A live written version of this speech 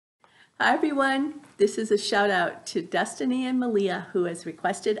Hi everyone, this is a shout out to Destiny and Malia who has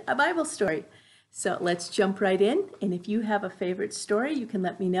requested a Bible story. So let's jump right in, and if you have a favorite story you can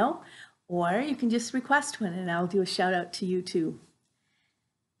let me know, or you can just request one and I'll do a shout out to you too.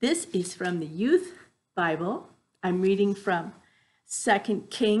 This is from the Youth Bible. I'm reading from 2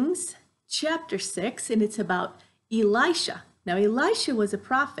 Kings chapter 6, and it's about Elisha. Now Elisha was a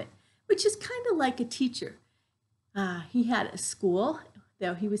prophet, which is kind of like a teacher. He had a school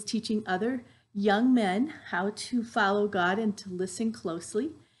that he was teaching other young men how to follow God and to listen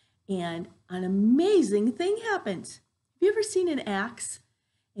closely. And an amazing thing happens. Have you ever seen an axe?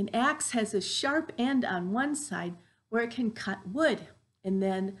 An axe has a sharp end on one side where it can cut wood, and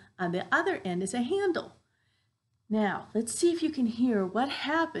then on the other end is a handle. Now, let's see if you can hear what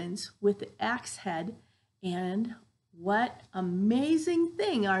happens with the axe head and what amazing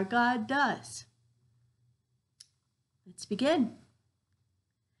thing our God does. Let's begin.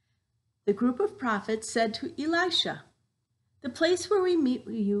 The group of prophets said to Elisha, "The place where we meet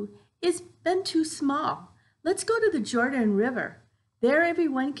you has been too small. Let's go to the Jordan River. There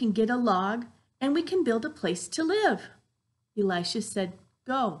everyone can get a log and we can build a place to live." Elisha said,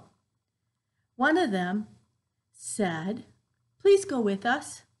 "Go." One of them said, "Please go with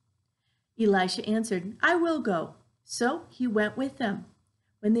us." Elisha answered, "I will go." So he went with them.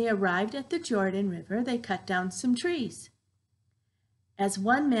 When they arrived at the Jordan River, they cut down some trees. As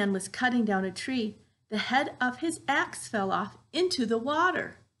one man was cutting down a tree, the head of his axe fell off into the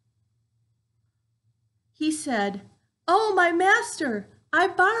water. He said, "Oh, my master, I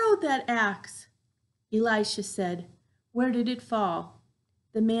borrowed that axe." Elisha said, "Where did it fall?"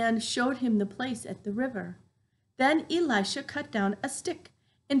 The man showed him the place at the river. Then Elisha cut down a stick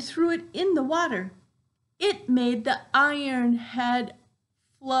and threw it in the water. It made the iron head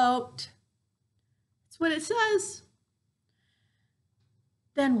float. That's what it says.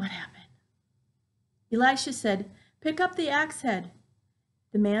 Then what happened? Elisha said, "Pick up the axe head."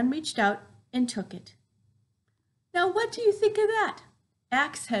 The man reached out and took it. Now what do you think of that?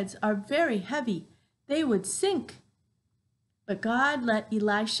 Axe heads are very heavy. They would sink. But God let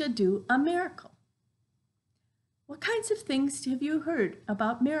Elisha do a miracle. What kinds of things have you heard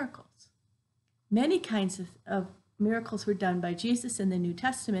about miracles? Many kinds of miracles were done by Jesus in the New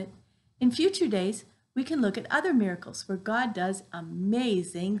Testament. In future days, we can look at other miracles where God does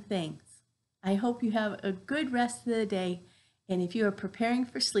amazing things. I hope you have a good rest of the day, and if you are preparing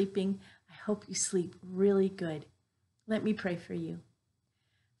for sleeping, I hope you sleep really good. Let me pray for you.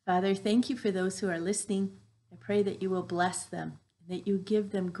 Father, thank you for those who are listening. I pray that you will bless them, that you give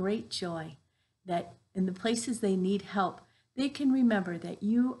them great joy, that in the places they need help, they can remember that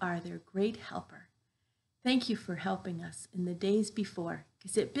you are their great helper. Thank you for helping us in the days before,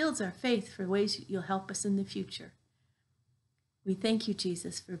 because it builds our faith for ways you'll help us in the future. We thank you,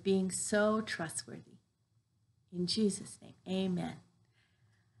 Jesus, for being so trustworthy. In Jesus' name, amen.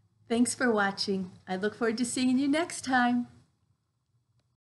 Thanks for watching. I look forward to seeing you next time.